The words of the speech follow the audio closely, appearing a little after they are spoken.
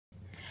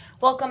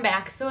Welcome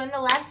back. So in the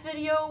last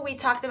video we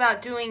talked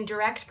about doing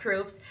direct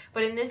proofs,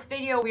 but in this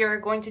video we are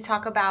going to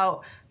talk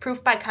about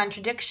proof by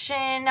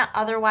contradiction,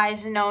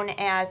 otherwise known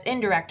as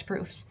indirect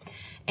proofs.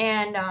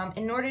 And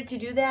in order to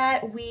do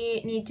that,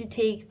 we need to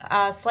take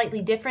a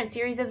slightly different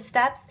series of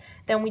steps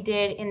than we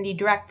did in the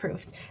direct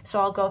proofs. So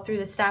I'll go through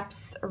the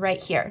steps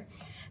right here.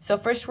 So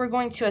first we're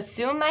going to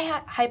assume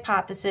the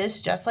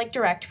hypothesis, just like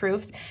direct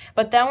proofs,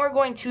 but then we're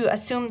going to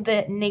assume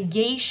the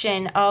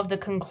negation of the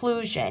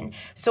conclusion.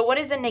 So what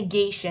is a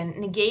negation?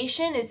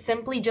 Negation is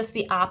simply just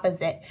the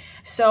opposite.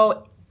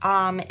 So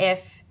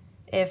if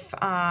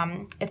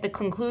the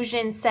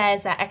conclusion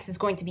says that x is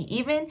going to be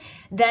even,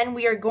 then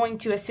we are going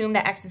to assume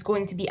that x is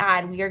going to be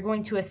odd. We are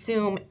going to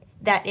assume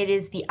that it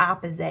is the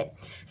opposite.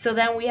 So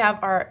then we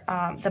have our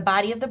the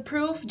body of the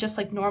proof, just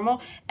like normal,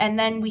 and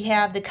then we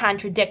have the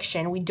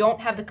contradiction. We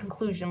don't have the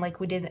conclusion like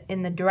we did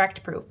in the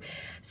direct proof.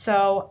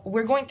 So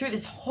we're going through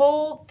this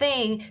whole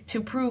thing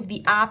to prove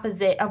the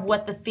opposite of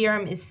what the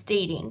theorem is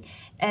stating.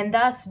 And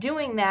thus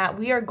doing that,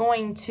 we are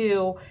going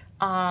to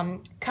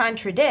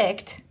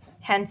contradict,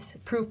 hence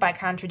proof by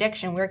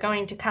contradiction. We're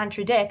going to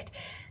contradict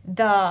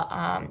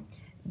the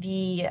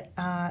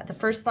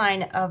first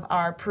line of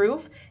our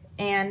proof,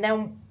 and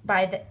then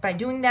by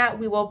doing that,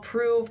 we will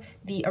prove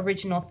the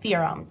original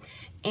theorem.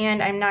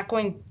 And I'm not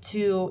going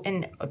to,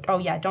 oh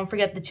yeah, don't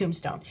forget the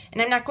tombstone.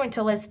 And I'm not going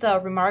to list the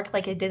remark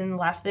like I did in the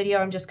last video.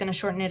 I'm just going to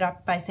shorten it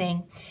up by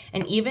saying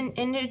an even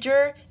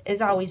integer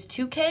is always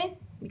 2k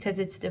because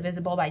it's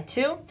divisible by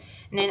 2.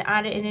 And an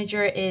odd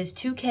integer is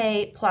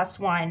 2k plus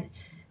 1.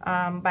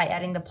 By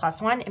adding the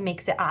plus 1, it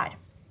makes it odd.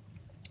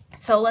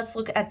 So let's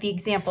look at the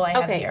example I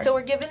have here. Okay, so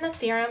we're given the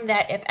theorem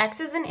that if x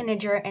is an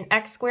integer and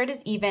x squared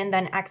is even,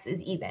 then x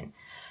is even.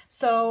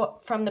 So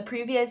from the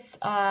previous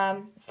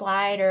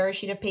slide or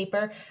sheet of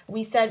paper,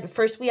 we said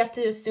first we have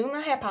to assume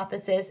the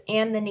hypothesis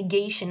and the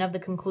negation of the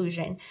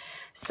conclusion.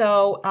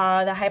 So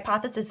the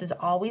hypothesis is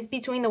always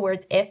between the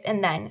words if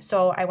and then.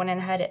 So I went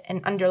ahead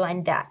and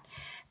underlined that.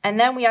 And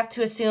then we have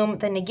to assume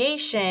the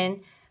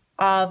negation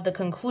of the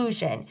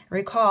conclusion.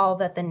 Recall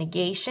that the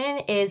negation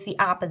is the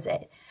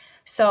opposite.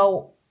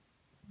 So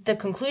the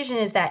conclusion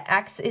is that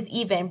x is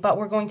even, but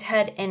we're going to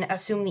head and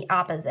assume the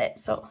opposite.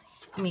 So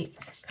let me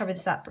cover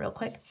this up real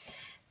quick.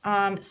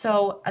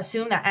 So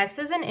assume that x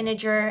is an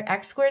integer,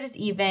 x squared is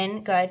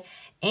even, good,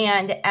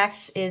 and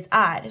x is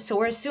odd. So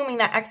we're assuming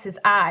that x is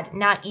odd,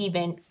 not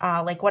even,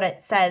 like what it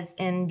says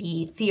in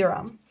the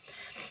theorem.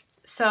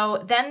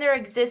 So then there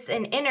exists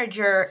an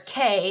integer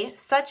k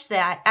such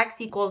that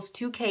x equals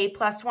 2k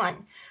plus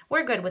 1.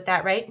 We're good with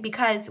that, right?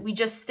 Because we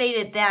just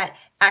stated that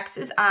x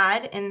is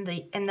odd in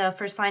the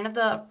first line of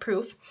the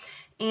proof,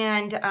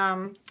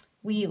 and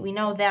we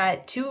know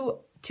that 2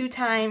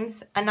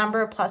 times a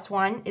number plus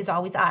 1 is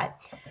always odd.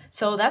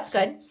 So that's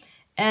good.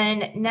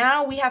 And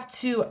now we have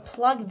to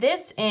plug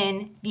this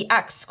in the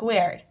x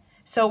squared.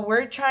 So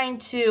we're trying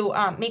to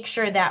make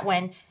sure that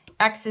when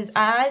x is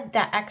odd,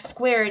 that x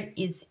squared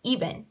is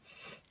even.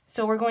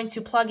 So we're going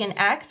to plug in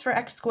x for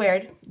x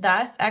squared,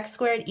 thus x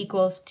squared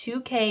equals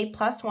 2k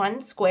plus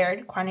 1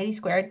 squared, quantity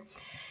squared,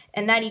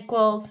 and that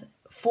equals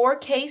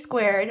 4k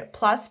squared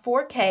plus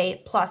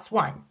 4k plus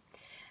 1.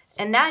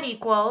 And that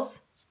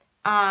equals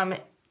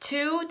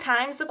 2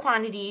 times the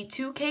quantity,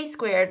 2k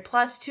squared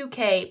plus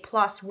 2k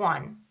plus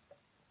 1,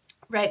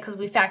 right? Because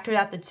we factored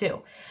out the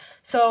 2.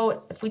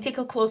 So if we take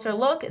a closer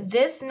look,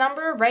 this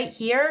number right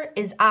here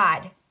is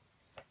odd,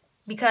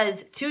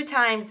 because 2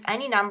 times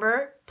any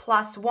number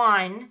plus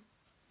 1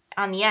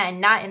 on the end,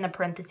 not in the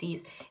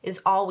parentheses, is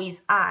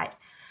always odd.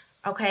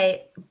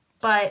 Okay,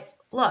 but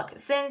look,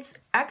 since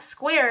x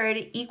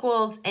squared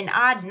equals an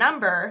odd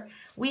number,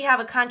 we have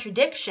a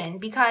contradiction,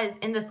 because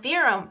in the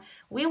theorem,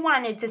 we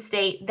wanted to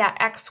state that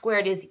x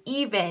squared is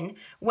even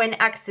when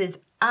x is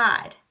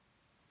odd.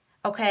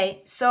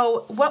 Okay,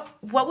 so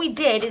what we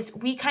did is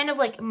we kind of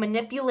like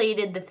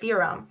manipulated the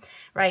theorem,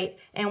 right?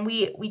 And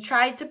we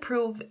tried to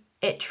prove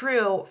it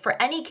true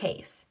for any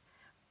case,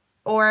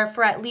 or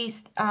for at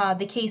least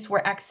the case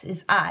where x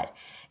is odd.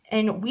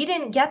 And we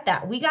didn't get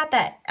that. We got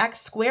that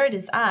x squared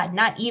is odd,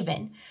 not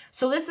even.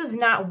 So this does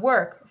not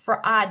work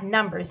for odd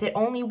numbers. It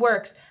only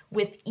works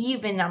with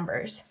even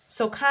numbers.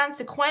 So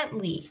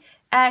consequently,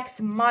 x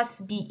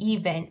must be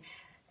even.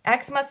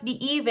 X must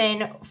be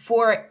even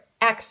for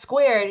x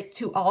squared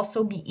to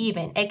also be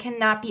even. It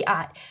cannot be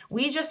odd.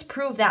 We just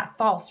proved that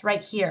false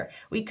right here.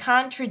 We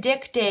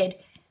contradicted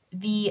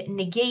the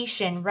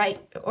negation, right?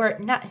 Or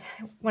not,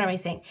 what am I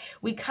saying?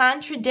 We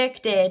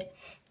contradicted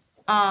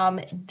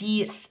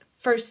the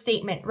first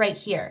statement right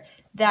here,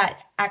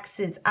 that x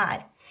is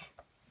odd.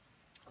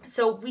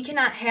 So we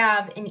cannot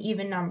have an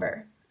even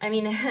number. I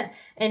mean,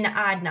 an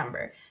odd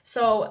number.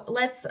 So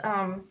let's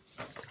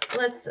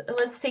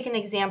take an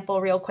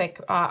example real quick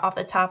off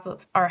the top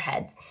of our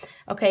heads.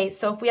 Okay,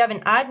 so if we have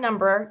an odd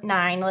number,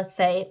 9, let's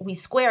say, we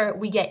square it,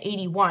 we get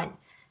 81.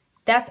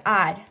 That's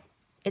odd.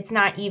 It's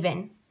not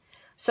even.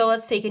 So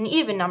let's take an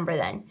even number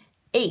then.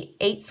 8.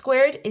 8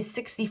 squared is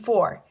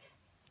 64.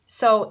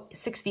 So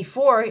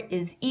 64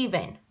 is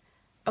even.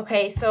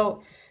 Okay,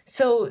 so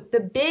So the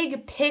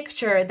big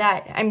picture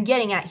that I'm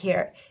getting at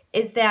here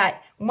is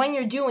that when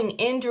you're doing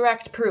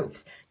indirect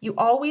proofs, you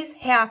always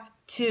have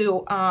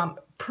to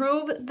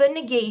prove the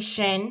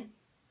negation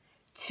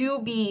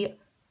to be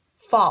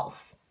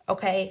false,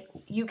 okay?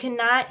 You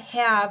cannot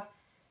have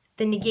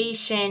the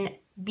negation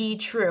be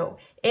true.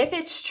 If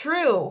it's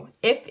true,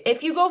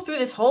 if you go through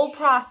this whole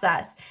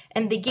process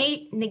and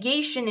the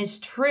negation is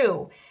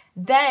true,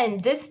 then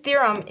this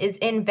theorem is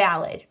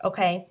invalid,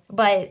 okay?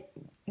 But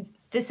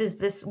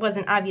this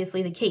wasn't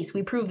obviously the case.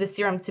 We proved this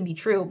theorem to be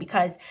true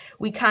because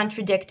we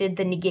contradicted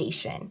the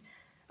negation,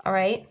 all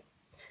right?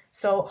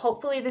 So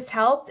hopefully this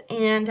helped,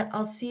 and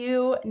I'll see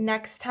you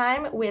next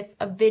time with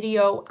a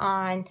video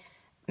on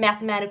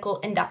mathematical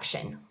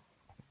induction.